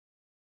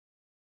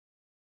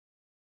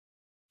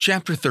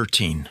Chapter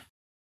 13,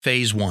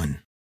 Phase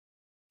 1.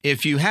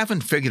 If you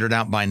haven't figured it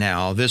out by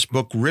now, this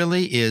book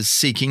really is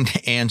seeking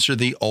to answer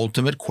the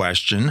ultimate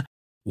question,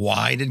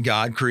 why did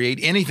God create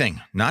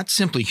anything? Not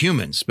simply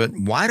humans, but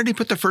why did He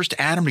put the first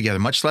atom together,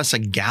 much less a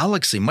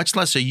galaxy, much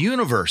less a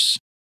universe?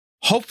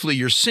 Hopefully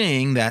you're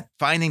seeing that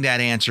finding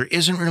that answer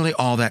isn't really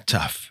all that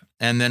tough.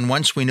 And then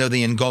once we know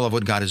the end goal of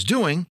what God is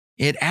doing,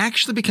 it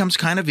actually becomes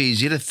kind of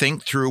easy to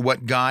think through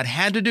what God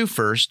had to do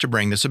first to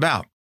bring this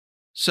about.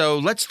 So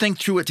let's think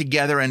through it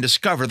together and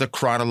discover the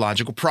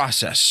chronological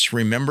process.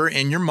 Remember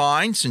in your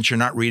mind, since you're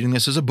not reading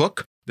this as a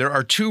book, there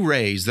are two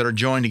rays that are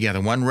joined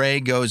together. One ray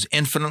goes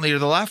infinitely to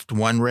the left,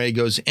 one ray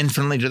goes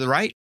infinitely to the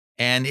right,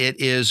 and it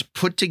is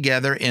put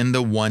together in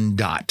the one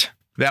dot.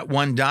 That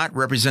one dot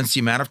represents the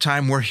amount of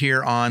time we're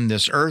here on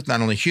this earth, not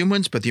only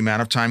humans, but the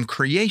amount of time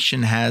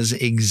creation has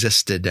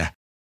existed.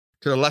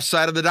 To the left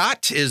side of the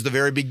dot is the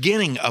very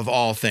beginning of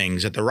all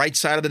things. At the right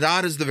side of the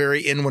dot is the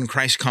very end when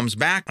Christ comes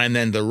back. And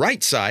then the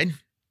right side,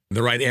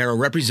 the right arrow,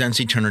 represents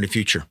eternity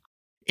future.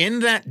 In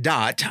that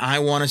dot, I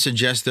want to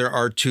suggest there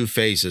are two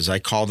phases. I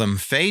call them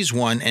Phase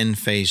 1 and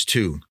Phase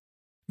 2.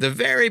 The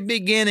very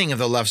beginning of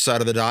the left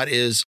side of the dot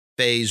is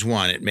Phase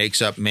 1. It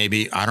makes up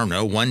maybe,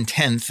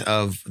 1/10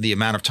 of the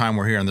amount of time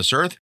we're here on this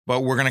earth,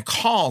 but we're going to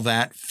call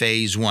that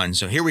Phase 1.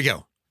 So here we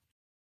go.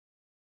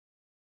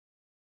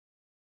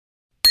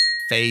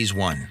 Phase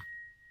 1.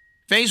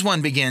 Phase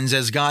 1 begins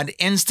as God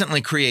instantly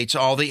creates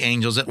all the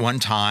angels at one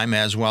time,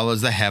 as well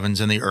as the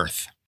heavens and the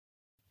earth.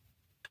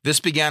 This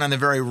began on the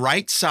very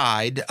right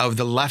side of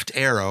the left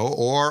arrow,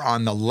 or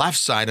on the left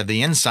side of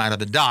the inside of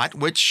the dot,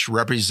 which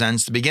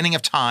represents the beginning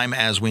of time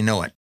as we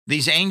know it.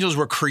 These angels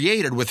were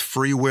created with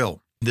free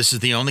will. This is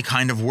the only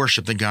kind of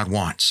worship that God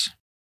wants.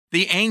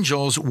 The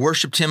angels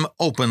worshiped Him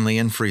openly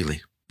and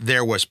freely.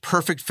 There was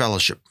perfect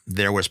fellowship.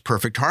 There was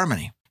perfect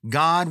harmony.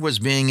 God was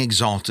being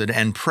exalted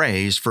and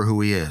praised for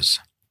who He is.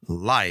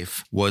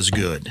 Life was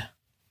good.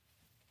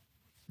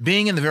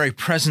 Being in the very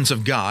presence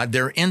of God,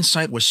 their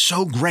insight was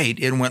so great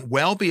it went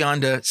well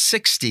beyond a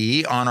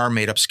 60 on our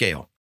made-up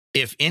scale.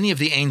 If any of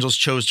the angels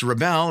chose to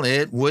rebel,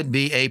 it would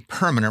be a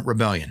permanent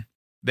rebellion.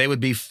 They would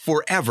be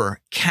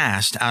forever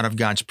cast out of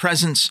God's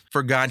presence,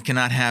 for God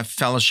cannot have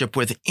fellowship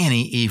with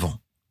any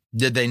evil.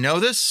 Did they know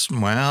this?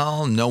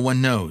 Well, no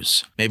one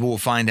knows. Maybe we'll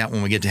find out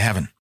when we get to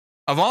heaven.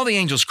 Of all the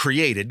angels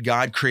created,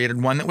 God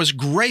created one that was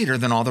greater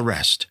than all the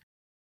rest.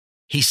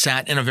 He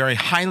sat in a very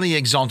highly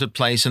exalted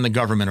place in the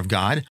government of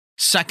God,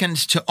 second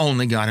to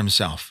only God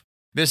Himself.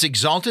 This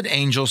exalted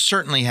angel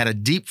certainly had a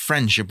deep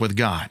friendship with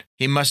God.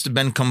 He must have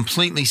been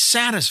completely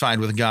satisfied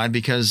with God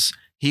because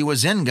he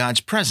was in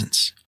God's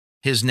presence.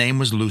 His name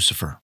was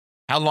Lucifer.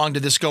 How long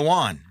did this go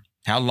on?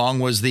 How long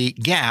was the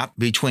gap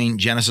between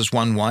Genesis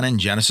 1:1 and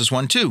Genesis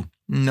 1:2?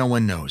 No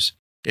one knows.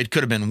 It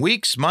could have been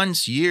weeks,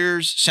 months,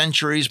 years,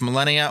 centuries,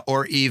 millennia,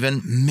 or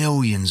even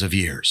millions of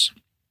years.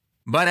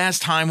 But as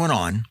time went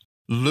on,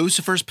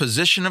 Lucifer's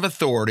position of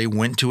authority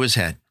went to his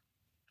head.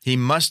 He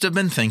must have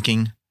been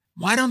thinking,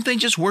 why don't they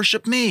just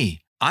worship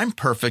me? I'm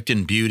perfect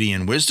in beauty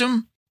and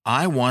wisdom.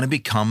 I want to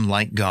become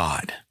like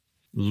God.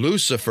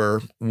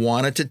 Lucifer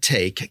wanted to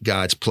take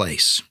God's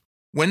place.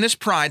 When this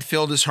pride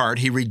filled his heart,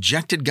 he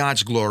rejected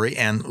God's glory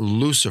and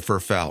Lucifer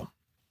fell.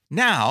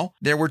 Now,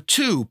 there were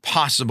two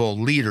possible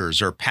leaders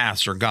or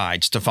paths or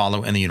guides to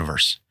follow in the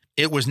universe.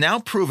 It was now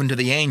proven to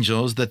the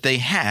angels that they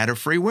had a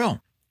free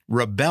will.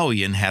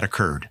 Rebellion had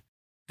occurred.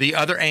 The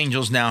other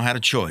angels now had a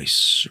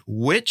choice.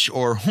 Which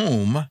or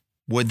whom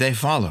would they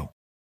follow?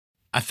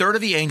 A third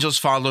of the angels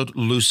followed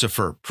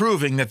Lucifer,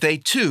 proving that they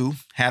too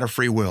had a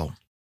free will.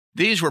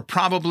 These were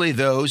probably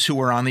those who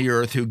were on the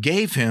earth who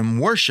gave him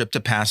worship to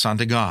pass on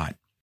to God.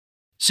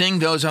 Seeing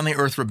those on the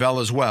earth rebel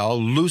as well,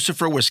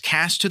 Lucifer was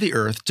cast to the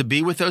earth to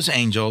be with those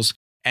angels,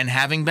 and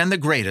having been the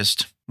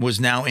greatest, was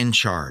now in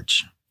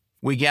charge.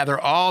 We gather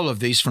all of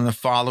these from the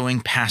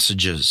following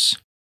passages: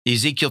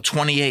 Ezekiel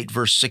 28,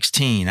 verse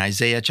 16,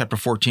 Isaiah chapter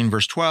 14,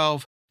 verse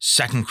 12,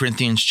 2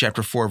 Corinthians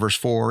chapter 4, verse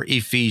 4,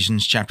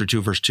 Ephesians chapter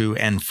 2, verse 2,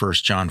 and 1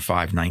 John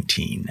 5,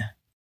 19.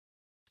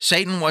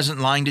 Satan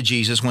wasn't lying to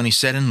Jesus when he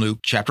said in Luke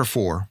chapter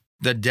 4,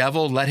 the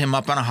devil led him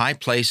up on a high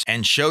place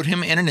and showed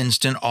him in an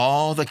instant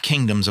all the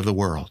kingdoms of the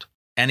world.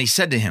 And he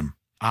said to him,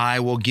 I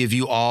will give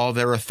you all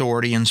their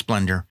authority and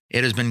splendor.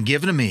 It has been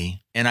given to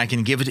me, and I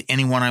can give it to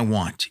anyone I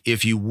want.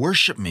 If you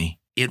worship me,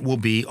 it will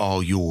be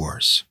all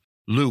yours.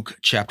 Luke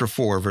chapter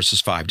 4, verses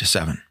 5 to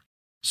 7.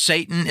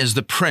 Satan is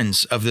the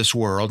prince of this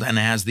world and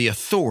has the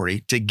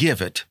authority to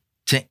give it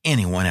to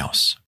anyone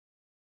else.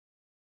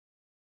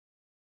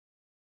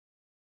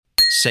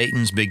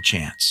 Satan's big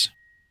chance.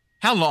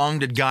 How long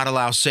did God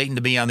allow Satan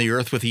to be on the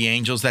earth with the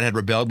angels that had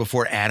rebelled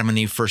before Adam and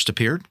Eve first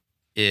appeared?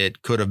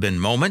 It could have been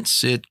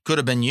moments, it could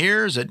have been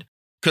years, it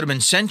could have been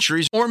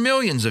centuries, or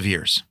millions of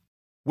years.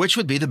 Which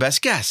would be the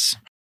best guess?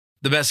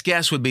 The best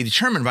guess would be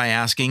determined by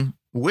asking,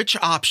 which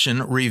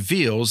option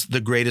reveals the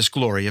greatest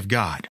glory of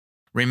God?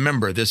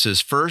 Remember, this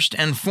is first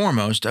and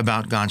foremost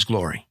about God's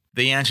glory.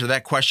 The answer to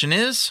that question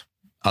is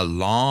a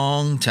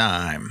long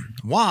time.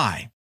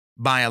 Why?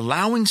 By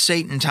allowing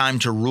Satan time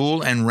to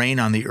rule and reign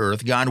on the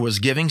earth, God was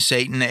giving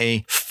Satan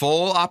a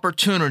full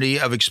opportunity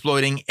of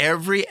exploiting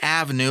every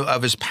avenue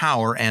of his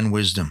power and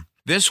wisdom.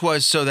 This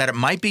was so that it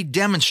might be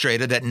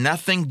demonstrated that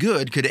nothing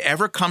good could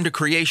ever come to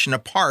creation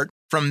apart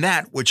from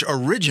that which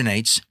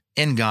originates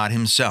in God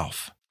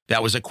himself.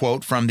 That was a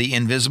quote from The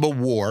Invisible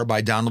War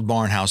by Donald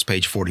Barnhouse,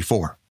 page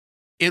 44.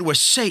 It was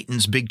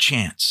Satan's big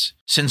chance.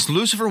 Since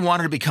Lucifer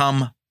wanted to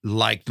become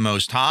like the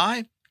Most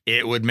High,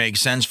 it would make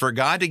sense for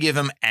God to give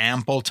him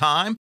ample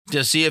time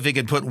to see if he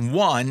could put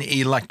one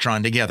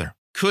electron together.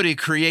 Could he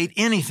create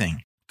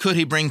anything? Could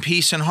he bring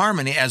peace and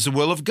harmony as the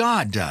will of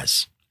God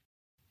does?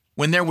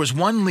 When there was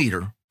one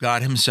leader,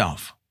 God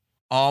himself,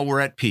 all were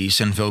at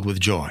peace and filled with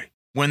joy.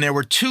 When there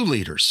were two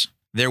leaders,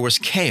 there was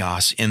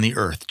chaos in the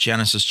earth.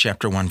 Genesis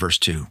chapter 1, verse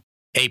 2.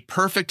 A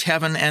perfect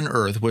heaven and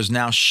earth was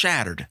now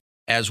shattered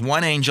as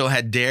one angel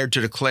had dared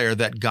to declare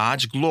that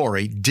God's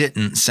glory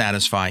didn't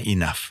satisfy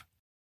enough.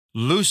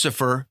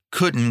 Lucifer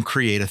couldn't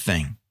create a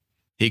thing.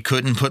 He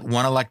couldn't put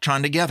one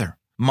electron together,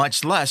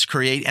 much less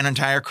create an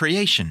entire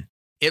creation.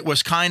 It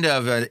was kind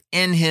of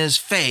in his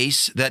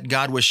face that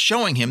God was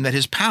showing him that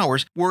his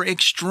powers were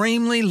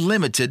extremely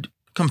limited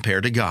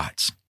compared to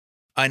God's.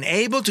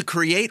 Unable to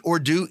create or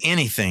do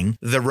anything,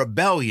 the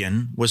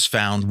rebellion was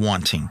found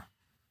wanting.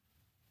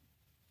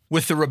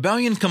 With the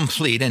rebellion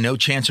complete and no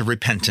chance of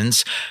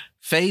repentance,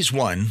 phase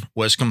 1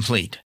 was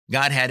complete.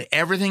 God had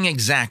everything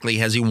exactly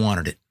as he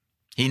wanted it.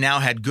 He now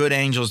had good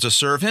angels to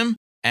serve him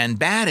and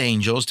bad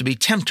angels to be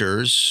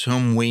tempters,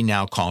 whom we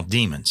now call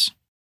demons.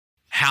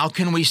 How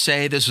can we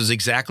say this was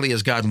exactly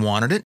as God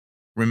wanted it?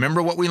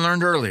 Remember what we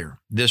learned earlier.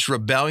 This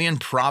rebellion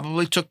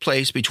probably took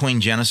place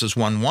between Genesis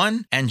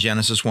 1:1 and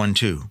Genesis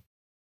 1:2.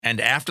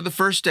 And after the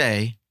first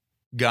day,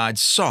 God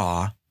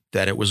saw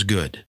that it was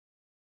good.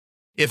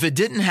 If it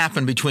didn't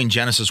happen between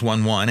Genesis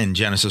 1:1 and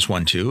Genesis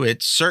 1:2,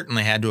 it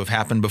certainly had to have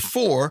happened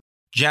before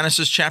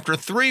Genesis chapter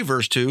 3,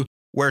 verse 2,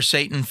 where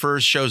Satan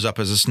first shows up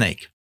as a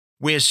snake.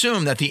 We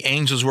assume that the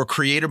angels were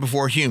created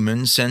before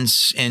humans,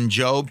 since in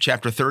Job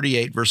chapter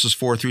 38, verses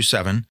 4 through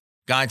 7,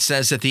 God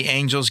says that the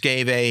angels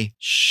gave a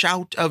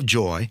shout of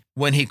joy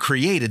when he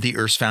created the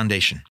earth's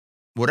foundation.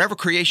 Whatever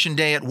creation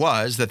day it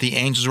was that the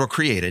angels were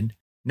created,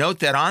 note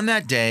that on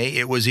that day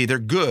it was either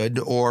good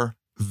or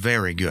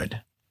very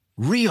good.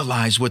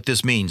 Realize what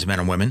this means, men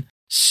and women.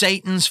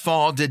 Satan's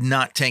fall did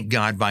not take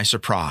God by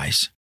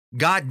surprise.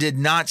 God did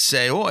not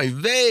say, "Oy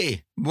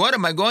vey, what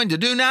am I going to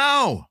do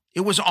now?"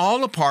 It was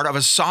all a part of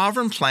a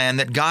sovereign plan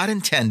that God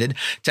intended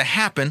to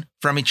happen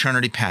from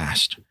eternity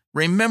past.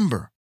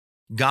 Remember,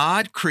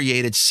 God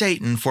created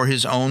Satan for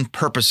his own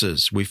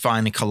purposes. We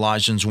find in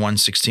Colossians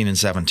 1:16 and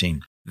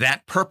 17.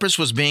 That purpose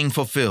was being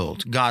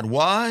fulfilled. God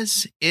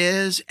was,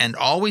 is, and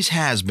always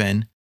has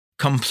been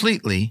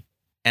completely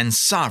and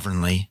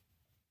sovereignly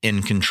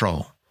in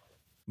control.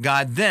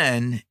 God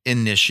then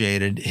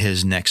initiated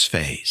his next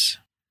phase.